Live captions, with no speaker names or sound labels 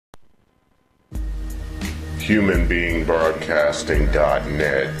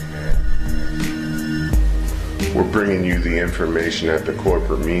humanbeingbroadcasting.net. We're bringing you the information that the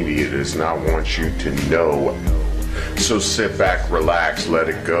corporate media does not want you to know. So sit back, relax, let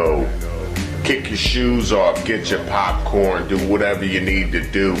it go. Kick your shoes off, get your popcorn, do whatever you need to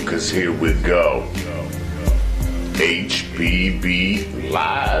do, because here we go. HBB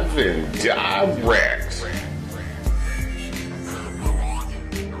live and direct.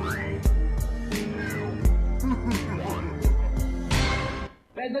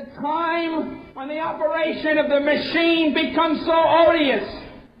 There's a time when the operation of the machine becomes so odious,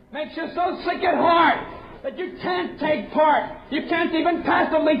 makes you so sick at heart, that you can't take part. You can't even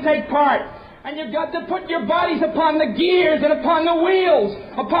passively take part. And you've got to put your bodies upon the gears and upon the wheels,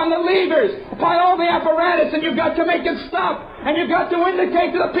 upon the levers, upon all the apparatus, and you've got to make it stop. And you've got to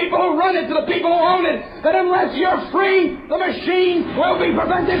indicate to the people who run it, to the people who own it, that unless you're free, the machine will be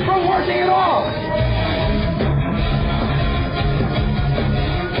prevented from working at all.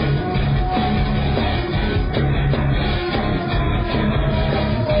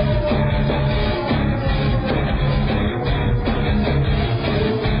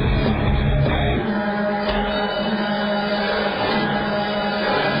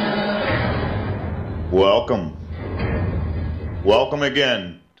 Welcome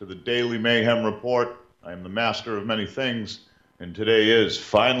again to the Daily Mayhem Report. I am the master of many things, and today is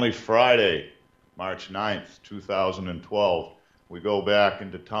finally Friday, March 9th, 2012. We go back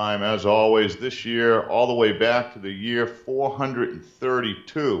into time, as always, this year, all the way back to the year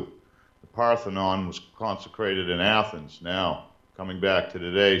 432. The Parthenon was consecrated in Athens. Now, coming back to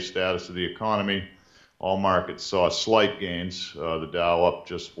today, status of the economy. All markets saw slight gains. The Dow up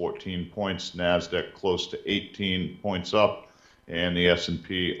just 14 points, NASDAQ close to 18 points up, and the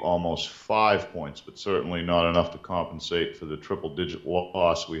S&P almost 5 points, but certainly not enough to compensate for the triple-digit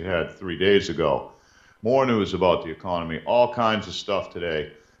loss we had 3 days ago. More news about the economy, all kinds of stuff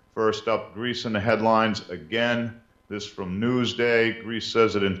today. First up, Greece in the headlines again. This from Newsday. Greece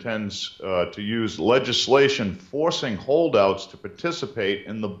says it intends to use legislation forcing holdouts to participate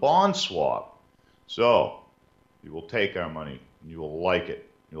in the bond swap. So, you will take our money, and you will like it.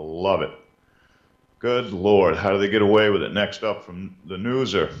 You'll love it. Good Lord, how do they get away with it? Next up from the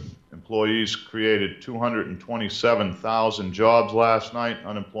Newser. Employees created 227,000 jobs last night.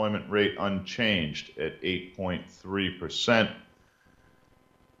 Unemployment rate unchanged at 8.3%.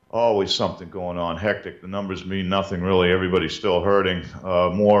 Always something going on. Hectic. The numbers mean nothing really. Everybody's still hurting.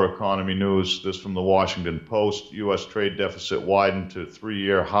 More economy news. This from the Washington Post. U.S. trade deficit widened to a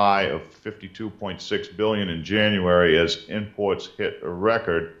three-year high of $52.6 billion in January as imports hit a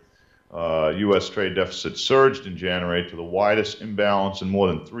record. U.S. trade deficit surged in January to the widest imbalance in more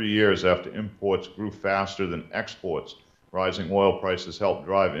than 3 years after imports grew faster than exports. Rising oil prices helped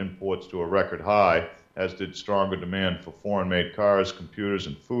drive imports to a record high, as did stronger demand for foreign-made cars, computers,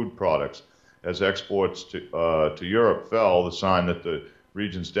 and food products. As exports to Europe fell, the sign that the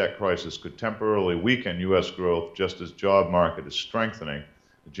region's debt crisis could temporarily weaken U.S. growth just as job market is strengthening.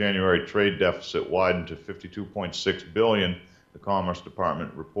 The January trade deficit widened to $52.6 billion, the Commerce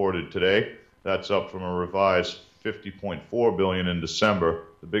Department reported today. That's up from a revised $50.4 billion in December,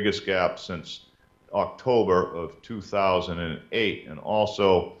 the biggest gap since October of 2008. And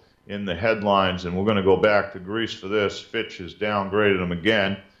also, in the headlines, and we're going to go back to Greece for this, Fitch has downgraded them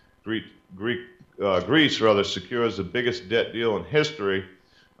again. Greece secures the biggest debt deal in history.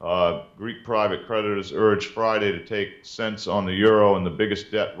 Greek private creditors urged Friday to take cents on the euro and the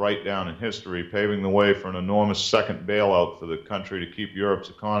biggest debt write-down in history, paving the way for an enormous second bailout for the country to keep Europe's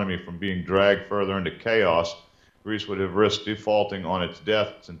economy from being dragged further into chaos. Greece would have risked defaulting on its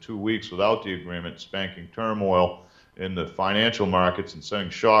debts in 2 weeks without the agreement, spanking turmoil in the financial markets and sending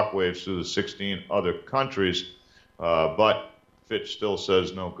shockwaves through the 16 other countries, but Fitch still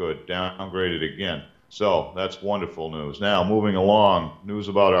says no good, downgraded again. So that's wonderful news. Now, moving along, news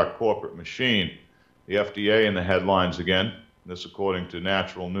about our corporate machine. The FDA in the headlines again. This according to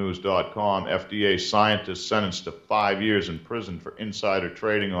naturalnews.com. FDA scientists sentenced to 5 years in prison for insider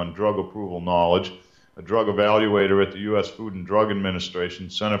trading on drug approval knowledge. A drug evaluator at the U.S. Food and Drug Administration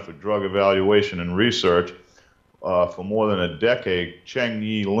Center for Drug Evaluation and Research for more than a decade, Cheng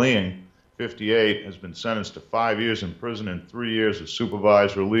Yi Ling, 58, has been sentenced to 5 years in prison and 3 years of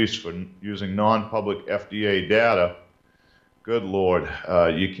supervised release for using non-public FDA data. Good Lord,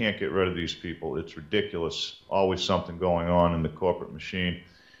 you can't get rid of these people. It's ridiculous. Always something going on in the corporate machine.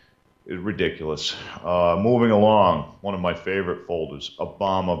 It's ridiculous. Moving along, one of my favorite folders,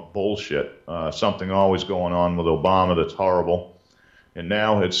 Obama bullshit. Something always going on with Obama that's horrible. And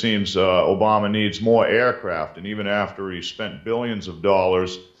now it seems Obama needs more aircraft, and even after he spent billions of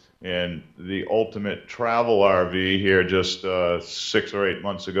dollars and the ultimate travel RV here just 6 or 8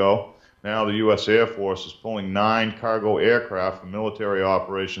 months ago. Now the U.S. Air Force is pulling 9 cargo aircraft for military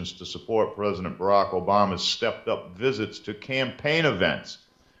operations to support President Barack Obama's stepped-up visits to campaign events.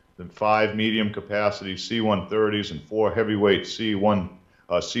 The 5 medium-capacity C-130s and 4 heavyweight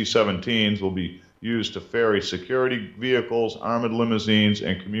C-17s will be used to ferry security vehicles, armored limousines,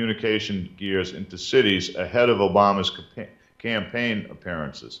 and communication gears into cities ahead of Obama's campaign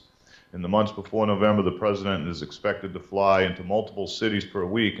appearances. In the months before November, the president is expected to fly into multiple cities per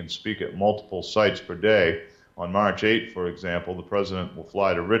week and speak at multiple sites per day. On March 8, for example, the president will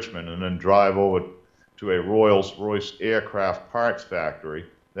fly to Richmond and then drive over to a Rolls-Royce aircraft parts factory.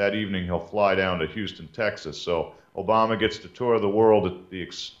 That evening, he'll fly down to Houston, Texas. So Obama gets to tour the world at the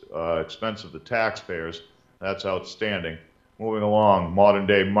expense of the taxpayers. That's outstanding. Moving along,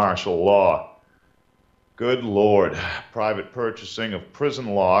 modern-day martial law. Good Lord. Private purchasing of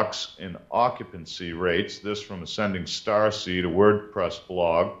prison locks and occupancy rates. This from Ascending Starseed, a WordPress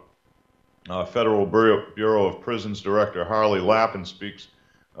blog. Federal Bureau of Prisons Director Harley Lappin speaks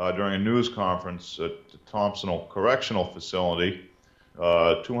during a news conference at the Thompson Correctional Facility.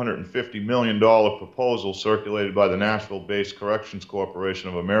 $250 million proposal circulated by the Nashville-based Corrections Corporation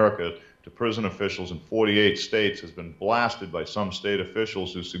of America to prison officials in 48 states has been blasted by some state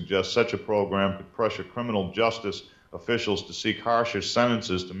officials who suggest such a program could pressure criminal justice officials to seek harsher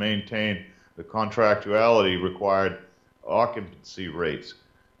sentences to maintain the contractuality required occupancy rates.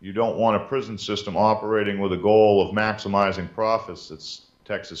 You don't want a prison system operating with a goal of maximizing profits. It's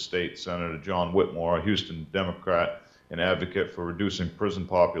Texas State Senator John Whitmore, a Houston Democrat and advocate for reducing prison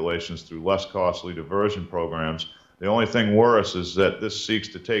populations through less costly diversion programs. The only thing worse is that this seeks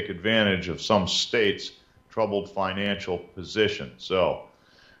to take advantage of some states' troubled financial position. So,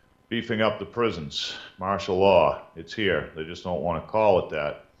 beefing up the prisons, martial law, it's here. They just don't want to call it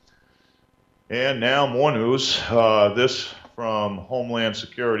that. And now more news. This from Homeland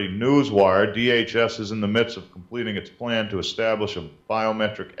Security Newswire. DHS is in the midst of completing its plan to establish a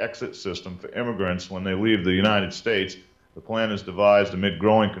biometric exit system for immigrants when they leave the United States. The plan is devised amid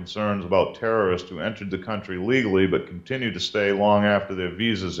growing concerns about terrorists who entered the country legally but continue to stay long after their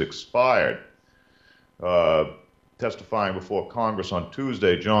visas expired. Testifying before Congress on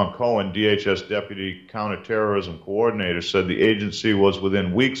Tuesday, John Cohen, DHS Deputy Counterterrorism Coordinator, said the agency was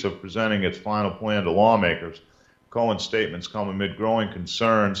within weeks of presenting its final plan to lawmakers. Cohen's statements come amid growing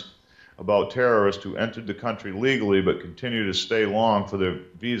concerns about terrorists who entered the country legally but continue to stay long after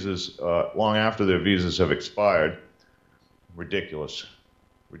their visas have expired. Ridiculous.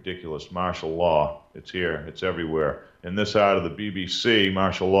 Ridiculous. Martial law. It's here. It's everywhere. In this out of the BBC,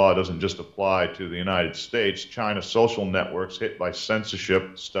 martial law doesn't just apply to the United States. China's social networks hit by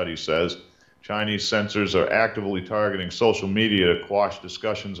censorship, study says. Chinese censors are actively targeting social media to quash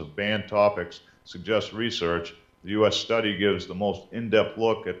discussions of banned topics, suggests research. The U.S. study gives the most in-depth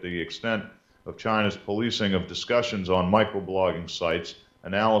look at the extent of China's policing of discussions on microblogging sites.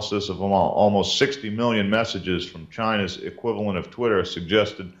 Analysis of almost 60 million messages from China's equivalent of Twitter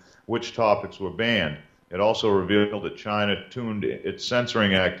suggested which topics were banned. It also revealed that China tuned its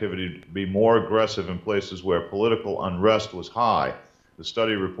censoring activity to be more aggressive in places where political unrest was high. The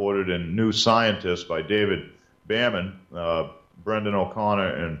study reported in New Scientist by David Bamman, Brendan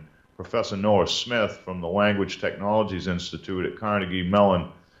O'Connor, and Professor Noah Smith from the Language Technologies Institute at Carnegie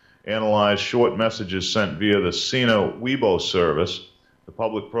Mellon analyzed short messages sent via the Sina Weibo service. The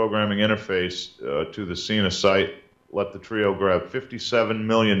public programming interface to the Sina site let the trio grab 57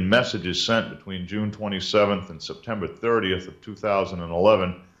 million messages sent between June 27th and September 30th of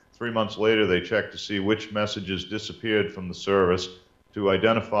 2011. 3 months later, they checked to see which messages disappeared from the service to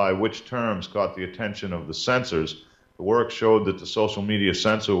identify which terms caught the attention of the censors. The work showed that the social media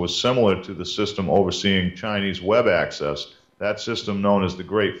censor was similar to the system overseeing Chinese web access. That system, known as the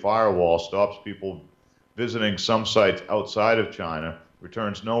Great Firewall, stops people visiting some sites outside of China,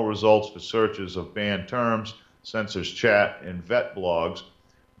 returns no results for searches of banned terms, censors chat, and vet blogs.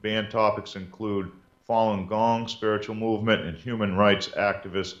 Banned topics include Falun Gong, spiritual movement, and human rights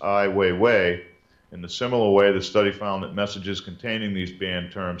activist Ai Weiwei. In a similar way, the study found that messages containing these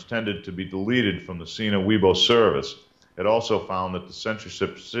banned terms tended to be deleted from the Sina Weibo service. It also found that the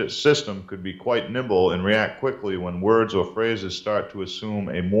censorship system could be quite nimble and react quickly when words or phrases start to assume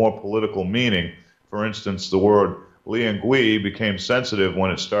a more political meaning. For instance, the word liangui became sensitive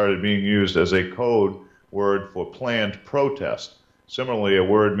when it started being used as a code word for planned protest. Similarly, a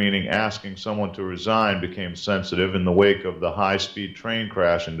word meaning asking someone to resign became sensitive in the wake of the high-speed train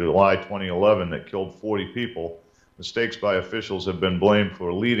crash in July 2011 that killed 40 people. Mistakes by officials have been blamed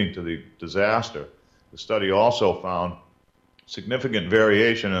for leading to the disaster. The study also found significant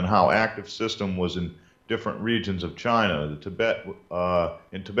variation in how active system was in different regions of China. In Tibet, about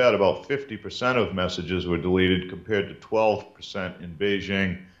 50% of messages were deleted compared to 12% in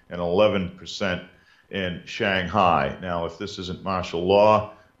Beijing and 11% in Shanghai. Now, if this isn't martial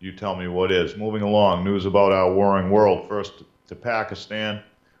law, you tell me what is. Moving along, news about our warring world. First to Pakistan.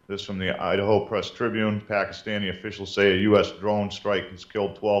 This from the Idaho Press Tribune. Pakistani officials say a U.S. drone strike has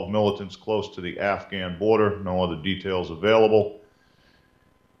killed 12 militants close to the Afghan border. No other details available.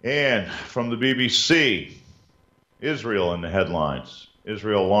 And from the BBC, Israel in the headlines.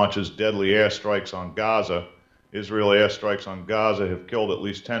 Israel launches deadly airstrikes on Gaza. Israel airstrikes on Gaza have killed at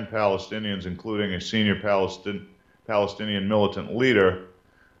least 10 Palestinians, including a senior Palestinian militant leader.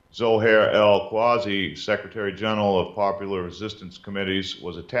 Zohair el-Qazi, Secretary General of Popular Resistance Committees,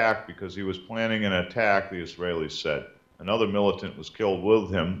 was attacked because he was planning an attack, the Israelis said. Another militant was killed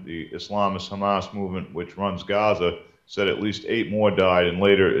with him. The Islamist Hamas movement, which runs Gaza, said at least 8 more died in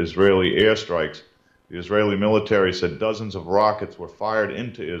later Israeli airstrikes. The Israeli military said dozens of rockets were fired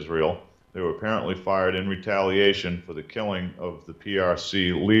into Israel. They were apparently fired in retaliation for the killing of the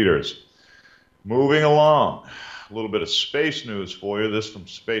PRC leaders. Moving along. A little bit of space news for you. This from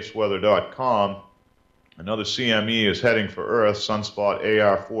spaceweather.com. Another CME is heading for Earth. Sunspot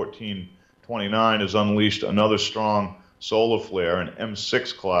AR-1429 has unleashed another strong solar flare, an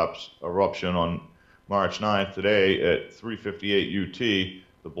M6 collapse eruption on March 9th today at 3:58 UT.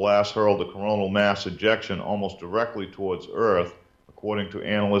 The blast hurled a coronal mass ejection almost directly towards Earth. According to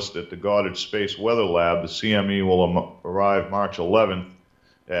analysts at the Goddard Space Weather Lab, the CME will arrive March 11th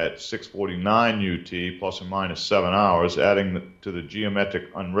at 6:49 UT, plus or minus 7 hours, adding to the geometric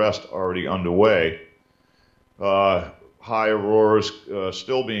unrest already underway. High auroras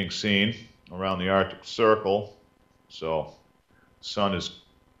still being seen around the Arctic Circle, so the sun is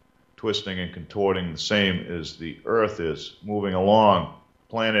twisting and contorting the same as the Earth is. Moving along,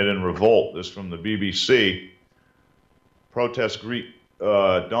 planet in revolt. This from the BBC. Protest Greek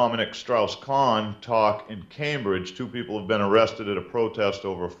Dominic Strauss-Kahn talk in Cambridge. 2 people have been arrested at a protest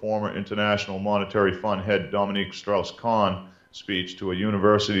over a former International Monetary Fund head Dominic Strauss-Kahn speech to a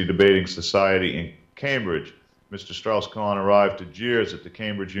university debating society in Cambridge. Mr. Strauss-Kahn arrived to jeers at the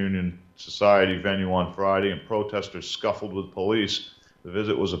Cambridge Union Society venue on Friday, and protesters scuffled with police. The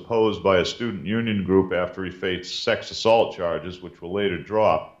visit was opposed by a student union group after he faced sex assault charges, which were later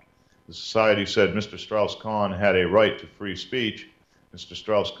dropped. The society said Mr. Strauss-Kahn had a right to free speech. Mr.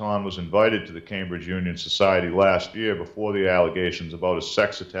 Strauss-Kahn was invited to the Cambridge Union Society last year before the allegations about a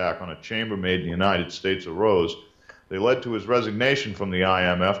sex attack on a chambermaid in the United States arose. They led to his resignation from the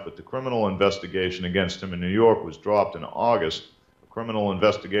IMF, but the criminal investigation against him in New York was dropped in August. A criminal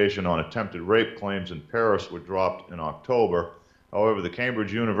investigation on attempted rape claims in Paris were dropped in October. However, the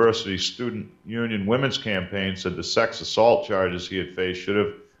Cambridge University Student Union Women's Campaign said the sex assault charges he had faced should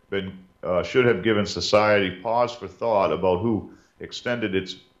have given society pause for thought about who extended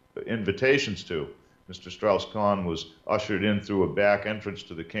its invitations to. Mr. Strauss-Kahn was ushered in through a back entrance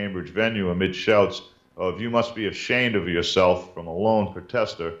to the Cambridge venue amid shouts of "You must be ashamed of yourself" from a lone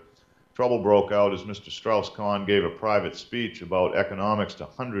protester. Trouble broke out as Mr. Strauss-Kahn gave a private speech about economics to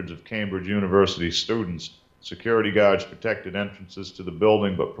hundreds of Cambridge University students. Security guards protected entrances to the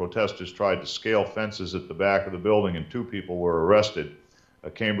building, but protesters tried to scale fences at the back of the building, and 2 people were arrested. A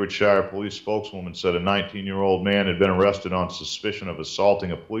Cambridgeshire police spokeswoman said a 19-year-old man had been arrested on suspicion of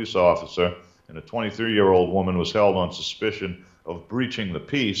assaulting a police officer, and a 23-year-old woman was held on suspicion of breaching the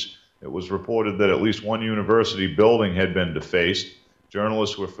peace. It was reported that at least 1 university building had been defaced.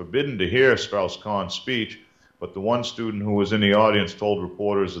 Journalists were forbidden to hear Strauss-Kahn's speech, but the one student who was in the audience told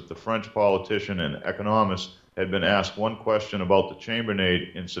reporters that the French politician and economist had been asked one question about the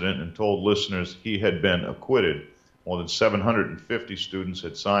chambermaid incident and told listeners he had been acquitted. More than 750 students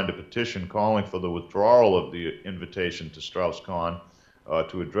had signed a petition calling for the withdrawal of the invitation to Strauss-Kahn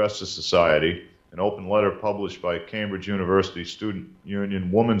to address the society. An open letter published by Cambridge University Student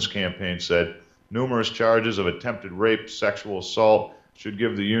Union Women's Campaign said numerous charges of attempted rape, sexual assault should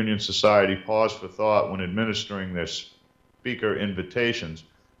give the Union Society pause for thought when administering their speaker invitations.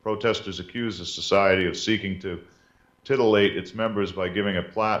 Protesters accused the society of seeking to titillate its members by giving a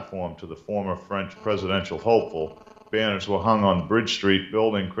platform to the former French presidential hopeful. Banners were hung on Bridge Street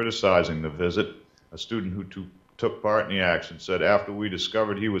building criticizing the visit. A student who took part in the action said, "After we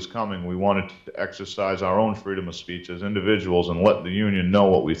discovered he was coming, we wanted to exercise our own freedom of speech as individuals and let the union know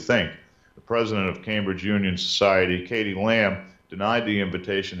what we think." The president of Cambridge Union Society, Katie Lamb, denied the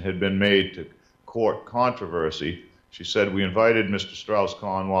invitation had been made to court controversy. She said, "We invited Mr.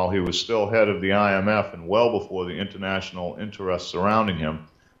 Strauss-Kahn while he was still head of the IMF and well before the international interests surrounding him.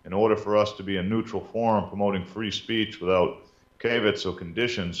 In order for us to be a neutral forum promoting free speech without caveats or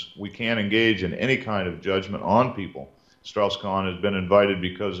conditions, we can't engage in any kind of judgment on people. Strauss-Kahn has been invited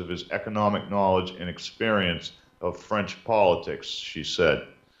because of his economic knowledge and experience of French politics, she said.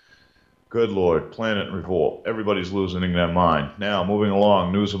 Good Lord, planet revolt. Everybody's losing their mind. Now, moving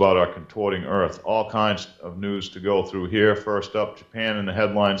along, news about our contorting Earth. All kinds of news to go through here. First up, Japan in the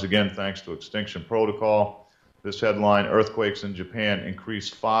headlines again, thanks to Extinction Protocol. This headline, earthquakes in Japan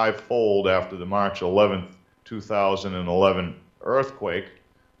increased five-fold after the March 11th, 2011 earthquake.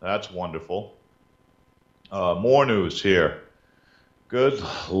 That's wonderful. More news here. Good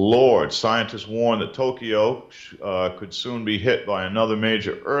Lord, scientists warn that Tokyo could soon be hit by another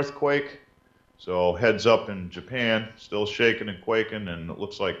major earthquake. So heads up in Japan, still shaking and quaking, and it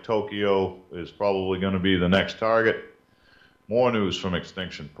looks like Tokyo is probably going to be the next target. More news from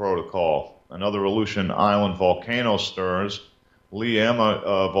Extinction Protocol. Another Aleutian Island volcano stirs.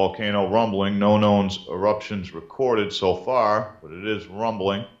 Liema volcano rumbling. No known eruptions recorded so far, but it is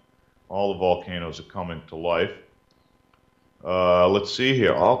rumbling. All the volcanoes are coming to life. Let's see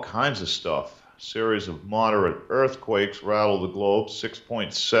here. All kinds of stuff. Series of moderate earthquakes rattle the globe.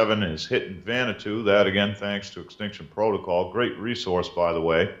 6.7 is hit in Vanuatu. That, again, thanks to Extinction Protocol. Great resource, by the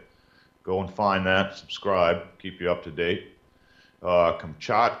way. Go and find that. Subscribe. Keep you up to date.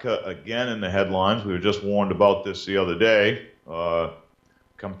 Kamchatka, again, in the headlines. We were just warned about this the other day.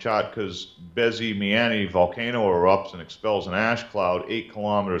 Kamchatka's Bezimiany volcano erupts and expels an ash cloud 8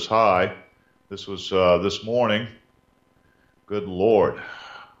 kilometers high. This was this morning. Good Lord.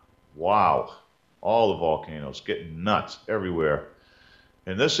 Wow. All the volcanoes getting nuts everywhere.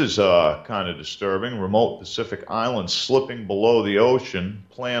 And this is kind of disturbing. Remote Pacific islands slipping below the ocean.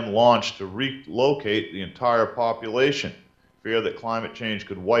 Plan launched to relocate the entire population. Fear that climate change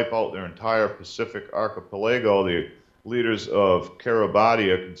could wipe out their entire Pacific archipelago. The leaders of Kiribati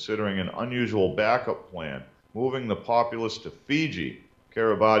are considering an unusual backup plan, moving the populace to Fiji.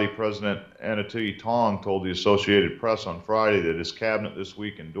 Kiribati President Anati Tong told the Associated Press on Friday that his cabinet this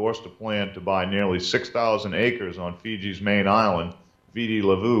week endorsed a plan to buy nearly 6,000 acres on Fiji's main island, Viti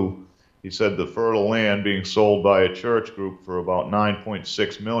Levu. He said the fertile land being sold by a church group for about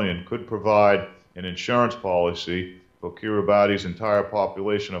 $9.6 million could provide an insurance policy for Kiribati's entire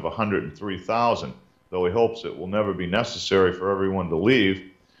population of 103,000, though he hopes it will never be necessary for everyone to leave.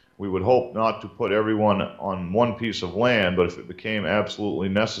 We would hope not to put everyone on one piece of land, but if it became absolutely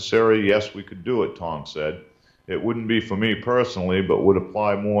necessary, yes, we could do it, Tong said. It wouldn't be for me personally, but would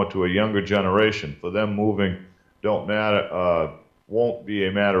apply more to a younger generation. For them, moving won't be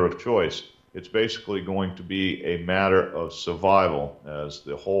a matter of choice. It's basically going to be a matter of survival, as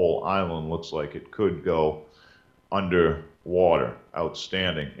the whole island looks like it could go underwater.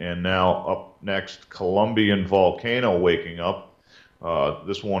 Outstanding. And now up next, Colombian volcano waking up.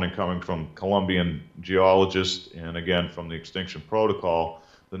 This warning coming from Colombian geologists and again from the Extinction Protocol.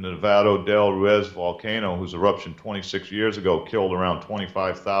 The Nevado del Ruiz volcano, whose eruption 26 years ago killed around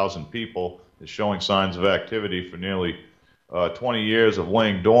 25,000 people, is showing signs of activity for nearly 20 years of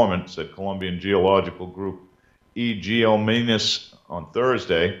laying dormant, said Colombian geological group EGeoMinas on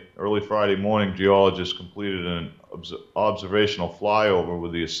Thursday. Early Friday morning, geologists completed an observational flyover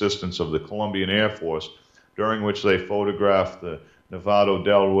with the assistance of the Colombian Air Force, during which they photographed the Nevado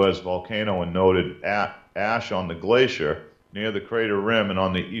del Ruiz volcano and noted ash on the glacier near the crater rim and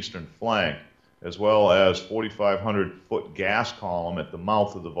on the eastern flank, as well as 4,500-foot gas column at the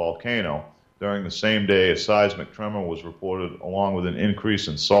mouth of the volcano. During the same day, a seismic tremor was reported along with an increase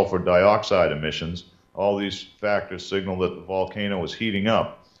in sulfur dioxide emissions. All these factors signal that the volcano is heating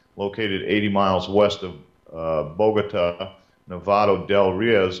up. Located 80 miles west of Bogota, Nevado del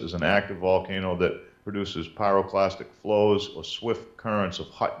Ruiz is an active volcano that produces pyroclastic flows or swift currents of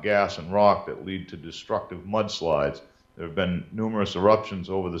hot gas and rock that lead to destructive mudslides. There have been numerous eruptions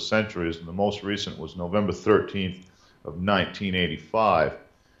over the centuries, and the most recent was November 13th of 1985.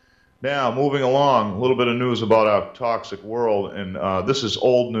 Now, moving along, a little bit of news about our toxic world, and this is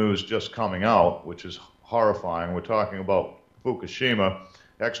old news just coming out, which is horrifying. We're talking about Fukushima.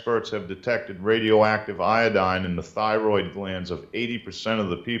 Experts have detected radioactive iodine in the thyroid glands of 80% of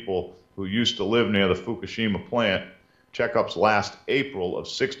the people who used to live near the Fukushima plant. Checkups last April of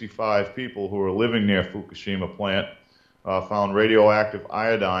 65 people who were living near Fukushima plant found radioactive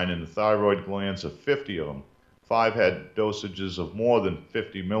iodine in the thyroid glands of 50 of them. 5 had dosages of more than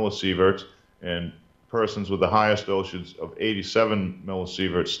 50 millisieverts, and persons with the highest dosage of 87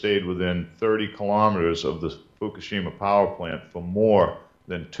 millisieverts stayed within 30 kilometers of the Fukushima power plant for more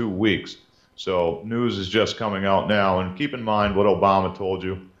than 2 weeks. So news is just coming out now, and keep in mind what Obama told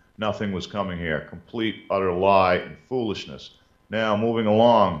you. Nothing was coming here. Complete, utter lie and foolishness. Now, moving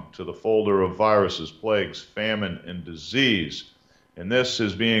along to the folder of viruses, plagues, famine, and disease. And this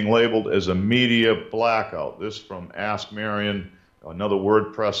is being labeled as a media blackout. This from Ask Marion, another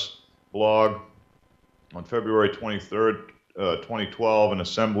WordPress blog. On February 23rd, 2012, an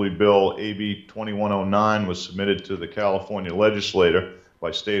Assembly Bill AB 2109 was submitted to the California legislature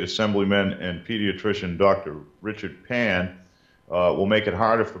by State Assemblyman and pediatrician Dr. Richard Pan. Will make it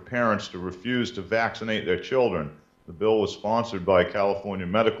harder for parents to refuse to vaccinate their children. The bill was sponsored by California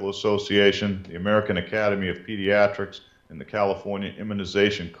Medical Association, the American Academy of Pediatrics, and the California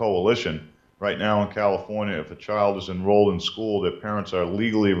Immunization Coalition. Right now in California, if a child is enrolled in school, their parents are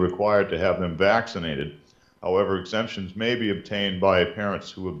legally required to have them vaccinated. However, exemptions may be obtained by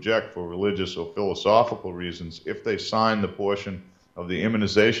parents who object for religious or philosophical reasons if they sign the portion of the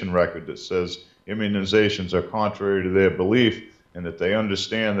immunization record that says immunizations are contrary to their belief and that they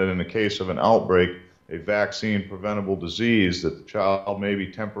understand that in the case of an outbreak, a vaccine-preventable disease, that the child may be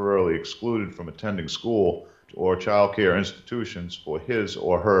temporarily excluded from attending school or child care institutions for his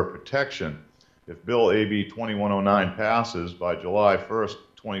or her protection. If Bill AB 2109 passes by July 1st,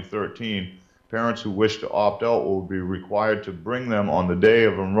 2013, parents who wish to opt out will be required to bring them on the day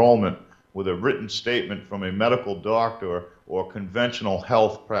of enrollment with a written statement from a medical doctor or conventional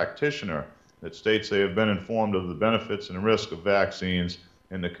health practitioner that states they have been informed of the benefits and risk of vaccines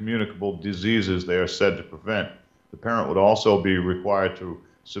and the communicable diseases they are said to prevent. The parent would also be required to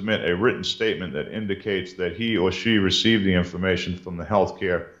submit a written statement that indicates that he or she received the information from the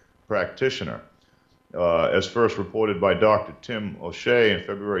healthcare practitioner. As first reported by Dr. Tim O'Shea on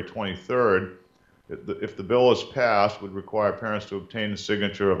February 23rd, if the bill is passed, would require parents to obtain the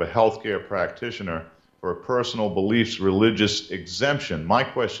signature of a healthcare practitioner for a personal beliefs religious exemption. My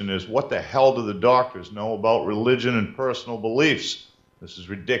question is, what the hell do the doctors know about religion and personal beliefs? This is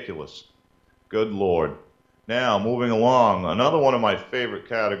ridiculous. Good Lord. Now, moving along, another one of my favorite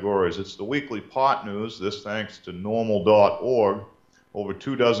categories. It's the weekly pot news, this thanks to normal.org. Over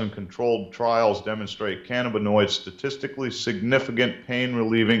 24 controlled trials demonstrate cannabinoids' statistically significant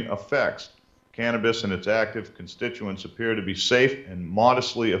pain-relieving effects. Cannabis and its active constituents appear to be safe and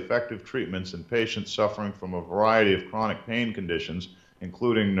modestly effective treatments in patients suffering from a variety of chronic pain conditions,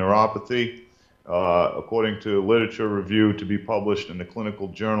 including neuropathy, according to literature review to be published in the Clinical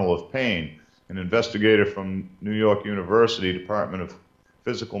Journal of Pain. An investigator from New York University Department of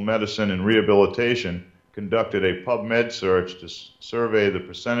Physical Medicine and Rehabilitation conducted a PubMed search to survey the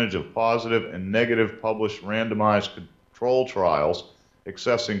percentage of positive and negative published randomized control trials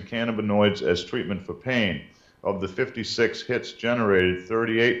accessing cannabinoids as treatment for pain. Of the 56 hits generated,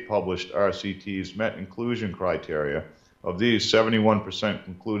 38 published RCTs met inclusion criteria. Of these, 71%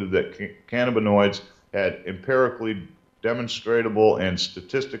 concluded that cannabinoids had empirically demonstrable and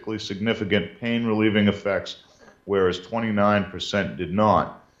statistically significant pain-relieving effects, whereas 29% did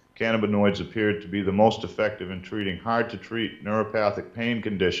not. Cannabinoids appeared to be the most effective in treating hard-to-treat neuropathic pain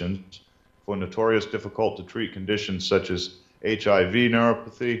conditions for notorious difficult-to-treat conditions such as HIV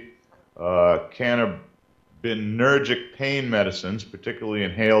neuropathy. Cannabinergic pain medicines, particularly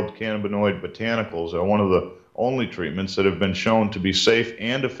inhaled cannabinoid botanicals, are one of the only treatments that have been shown to be safe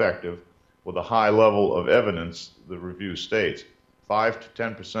and effective with a high level of evidence, the review states. 5 to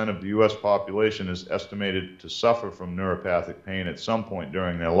 10% of the U.S. population is estimated to suffer from neuropathic pain at some point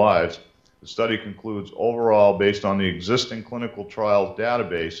during their lives. The study concludes overall, based on the existing clinical trials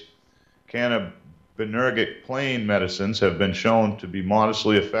database, cannabinergic pain medicines have been shown to be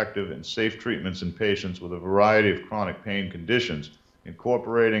modestly effective and safe treatments in patients with a variety of chronic pain conditions.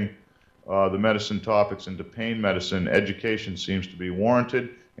 Incorporating the medicine topics into pain medicine education seems to be warranted,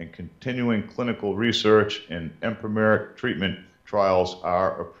 and continuing clinical research and empiric treatment trials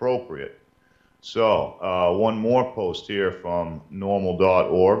are appropriate. So, one more post here from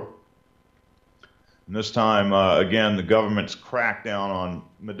normal.org. And this time, again, the government's crackdown on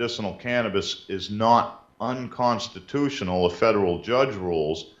medicinal cannabis is not unconstitutional, a federal judge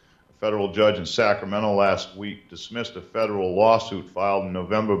rules. A federal judge in Sacramento last week dismissed a federal lawsuit filed in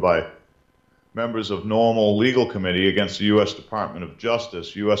November by members of Normal Legal Committee against the U.S. Department of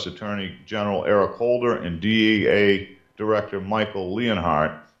Justice, U.S. Attorney General Eric Holder, and DEA Director Michael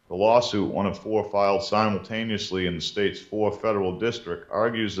Leonhardt. The lawsuit, one of 4 filed simultaneously in the state's 4 federal district,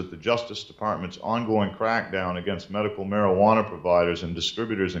 argues that the Justice Department's ongoing crackdown against medical marijuana providers and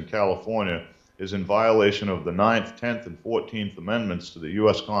distributors in California is in violation of the 9th, 10th, and 14th Amendments to the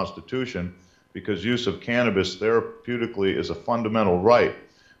U.S. Constitution because use of cannabis therapeutically is a fundamental right.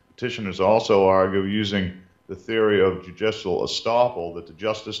 Petitioners also argue, using the theory of judicial estoppel, that the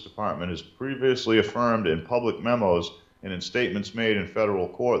Justice Department has previously affirmed in public memos and in statements made in federal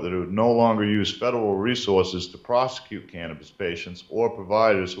court that it would no longer use federal resources to prosecute cannabis patients or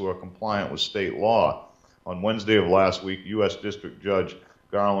providers who are compliant with state law. On Wednesday of last week, U.S. District Judge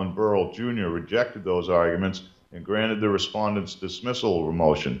Garland Burrell Jr. rejected those arguments and granted the respondent's dismissal of a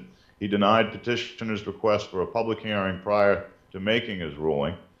motion. He denied petitioner's request for a public hearing prior to making his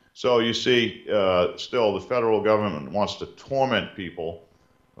ruling. So you see, still the federal government wants to torment people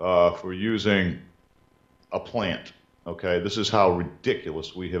for using a plant. Okay, this is how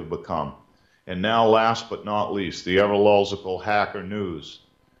ridiculous we have become. And now, last but not least, the ever-lulzical hacker news.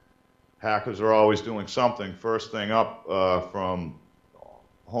 Hackers are always doing something. First thing up from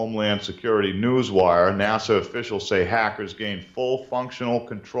Homeland Security Newswire, NASA officials say hackers gained full functional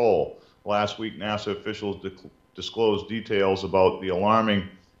control. Last week, NASA officials disclosed details about the alarming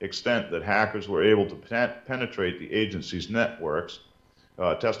extent that hackers were able to penetrate the agency's networks.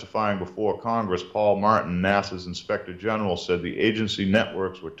 Testifying before Congress, Paul Martin, NASA's Inspector General, said the agency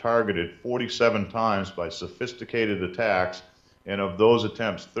networks were targeted 47 times by sophisticated attacks, and of those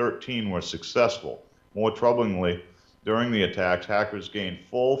attempts, 13 were successful. More troublingly, during the attacks, hackers gained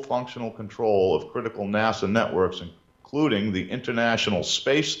full functional control of critical NASA networks, including the International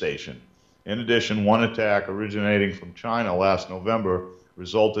Space Station. In addition, one attack originating from China last November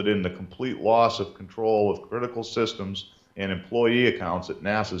resulted in the complete loss of control of critical systems and employee accounts at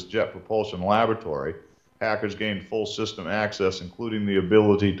NASA's Jet Propulsion Laboratory. Hackers gained full system access, including the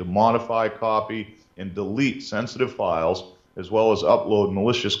ability to modify, copy, and delete sensitive files, as well as upload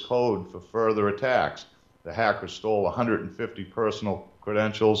malicious code for further attacks. The hackers stole 150 personal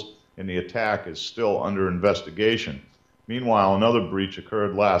credentials, and the attack is still under investigation. Meanwhile, another breach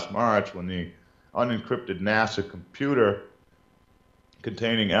occurred last March when the unencrypted NASA computer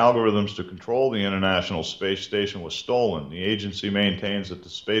containing algorithms to control the International Space Station was stolen. The agency maintains that the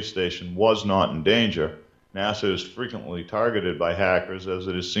space station was not in danger. NASA is frequently targeted by hackers, as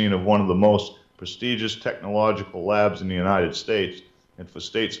it is seen as one of the most prestigious technological labs in the United States, and for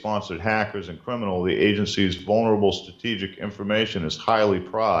state-sponsored hackers and criminals, the agency's vulnerable strategic information is highly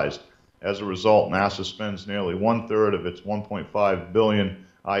prized. As a result, NASA spends nearly 1/3 of its $1.5 billion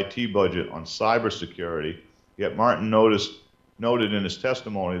IT budget on cybersecurity, yet Martin noted in his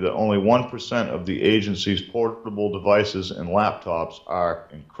testimony that only 1% of the agency's portable devices and laptops are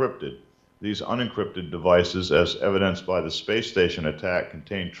encrypted. These unencrypted devices, as evidenced by the space station attack,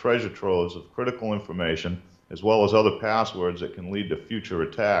 contain treasure troves of critical information, as well as other passwords that can lead to future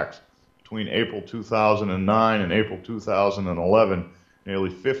attacks. Between April 2009 and April 2011,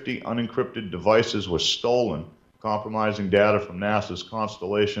 nearly 50 unencrypted devices were stolen, compromising data from NASA's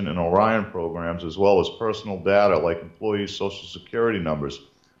Constellation and Orion programs, as well as personal data like employees' social security numbers.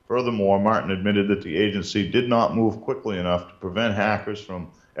 Furthermore, Martin admitted that the agency did not move quickly enough to prevent hackers from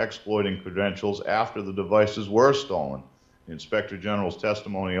exploiting credentials after the devices were stolen. The Inspector General's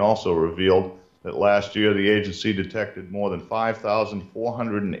testimony also revealed that last year the agency detected more than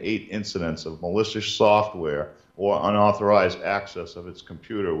 5,408 incidents of malicious software or unauthorized access of its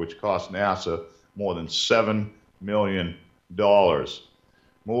computer, which cost NASA more than $7 million.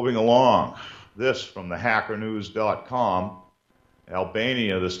 Moving along, this from the hackernews.com,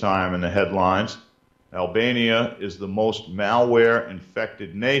 Albania this time in the headlines. Albania is the most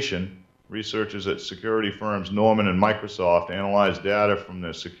malware-infected nation. Researchers at security firms Norman and Microsoft analyzed data from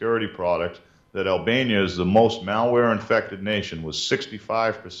their security products that Albania is the most malware-infected nation, with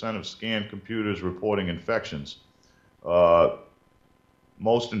 65% of scanned computers reporting infections.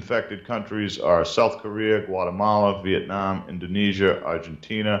 Most infected countries are South Korea, Guatemala, Vietnam, Indonesia,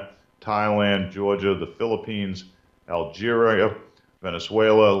 Argentina, Thailand, Georgia, the Philippines, Algeria,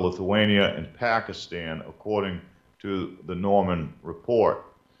 Venezuela, Lithuania, and Pakistan, according to the Norman report.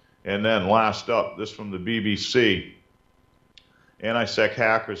 And then last up, this from the BBC. Anti-sec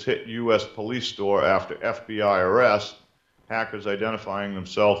hackers hit U.S. police store after FBI arrest. Hackers identifying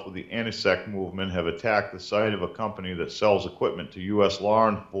themselves with the anti-sec movement have attacked the site of a company that sells equipment to U.S. law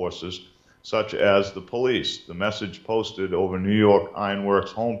enforcers, such as the police. The message posted over New York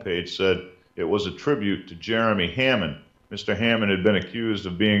Ironworks homepage said it was a tribute to Jeremy Hammond. Mr. Hammond had been accused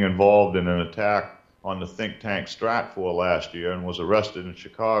of being involved in an attack on the think tank Stratfor last year and was arrested in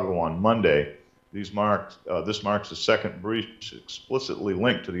Chicago on Monday. This marks the second breach explicitly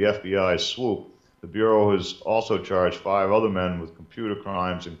linked to the FBI's swoop. The Bureau has also charged 5 other men with computer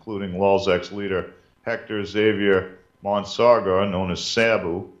crimes, including Lulzek's leader Hector Xavier Monsaga, known as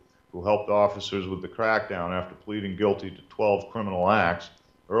Sabu, who helped officers with the crackdown after pleading guilty to 12 criminal acts.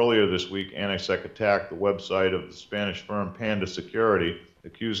 Earlier this week, Anti-Sec attacked the website of the Spanish firm Panda Security,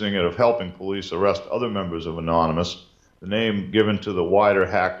 accusing it of helping police arrest other members of Anonymous, the name given to the wider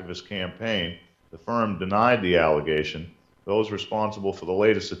hacktivist campaign. The firm denied the allegation. Those responsible for the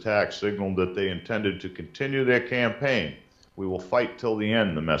latest attack signaled that they intended to continue their campaign. We will fight till the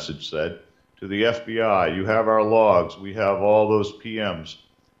end, the message said. To the FBI, you have our logs. We have all those PMs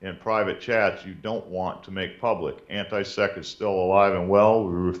and private chats you don't want to make public. Anti-Sec is still alive and well.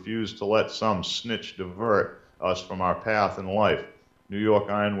 We refuse to let some snitch divert us from our path in life. New York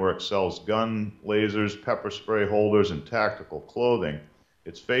Ironworks sells gun, lasers, pepper spray holders, and tactical clothing.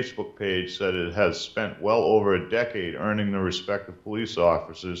 Its Facebook page said it has spent well over a decade earning the respect of police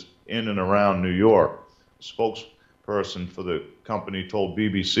officers in and around New York. A spokesperson for the company told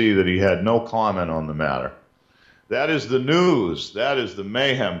BBC that he had no comment on the matter. That is the news. That is the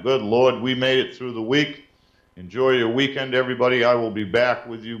mayhem. Good Lord, we made it through the week. Enjoy your weekend, everybody. I will be back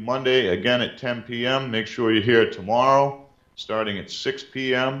with you Monday again at 10 p.m. Make sure you're here tomorrow, starting at 6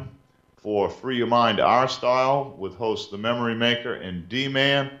 p.m. for Free Your Mind Our Style with host The Memory Maker and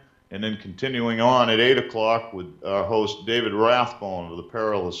D-Man, and then continuing on at 8 o'clock with our host David Rathbone of The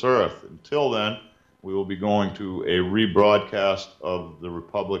Perilous Earth. Until then, we will be going to a rebroadcast of the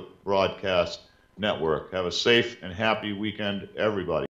Republic Broadcast Network. Have a safe and happy weekend, everybody.